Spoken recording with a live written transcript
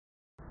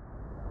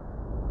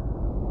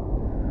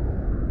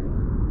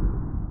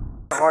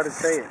hard to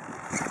say it.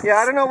 Yeah,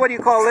 I don't know what you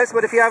call this,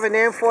 but if you have a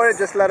name for it,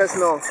 just let us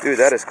know. Dude,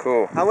 that is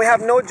cool. And we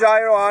have no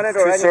gyro on it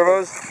or anything.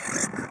 2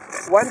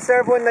 servos? 1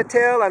 servo in the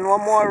tail and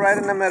 1 more right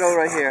in the middle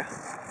right here.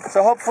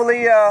 So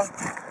hopefully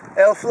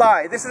it'll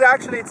fly. This is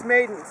actually its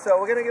maiden, so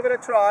we're gonna give it a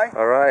try.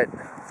 All right.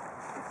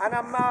 And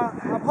I'm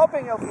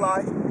hoping it'll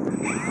fly.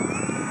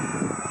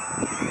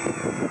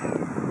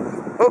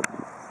 Oh,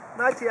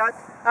 not yet.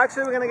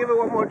 Actually, we're gonna give it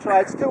 1 more try.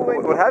 It's too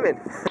windy. What happened?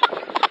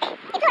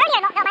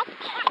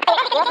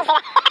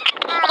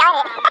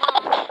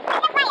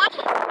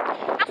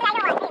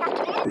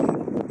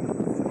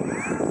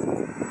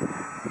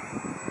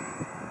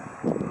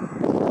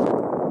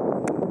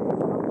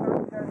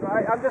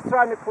 I'm just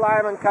trying to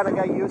climb and kind of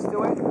get used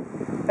to it.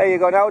 There you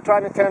go. Now we're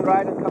trying to turn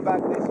right and come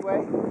back this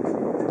way.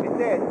 It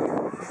did.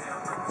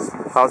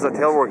 How's the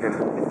tail working?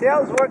 The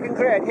tail's working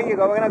great. Here you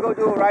go. We're going to go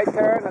do a right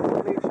turn, a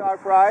complete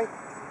sharp right.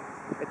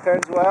 It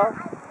turns well.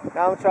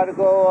 Now I'm trying to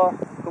go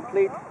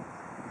complete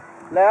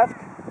left.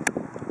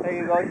 There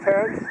you go. It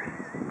turns.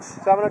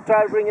 So I'm going to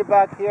try to bring it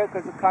back here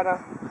because it's kind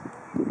of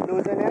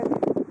losing it.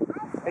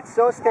 It's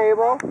so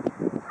stable.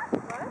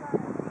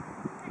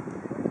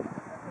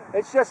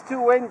 It's just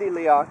too windy,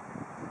 Leon.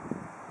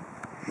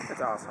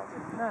 That's awesome.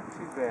 Not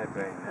too bad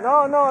right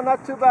now. No,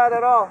 not too bad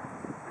at all.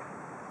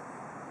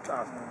 It's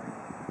awesome.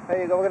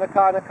 There you go, we're going to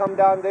kind of come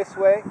down this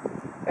way.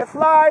 It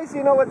flies,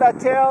 you know, with that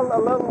tail, a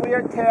little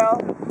weird tail.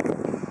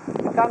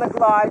 It kind of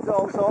glides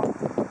also.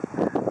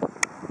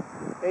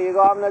 There you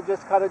go, I'm going to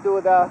just kind of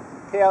do the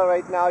tail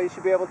right now. You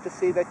should be able to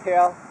see the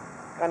tail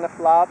kind of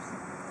flops.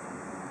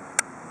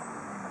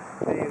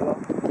 There you go.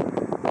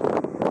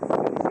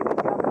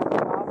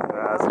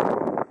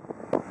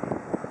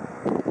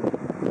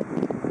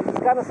 It's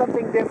kind of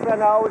something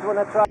different. I always want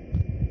to try.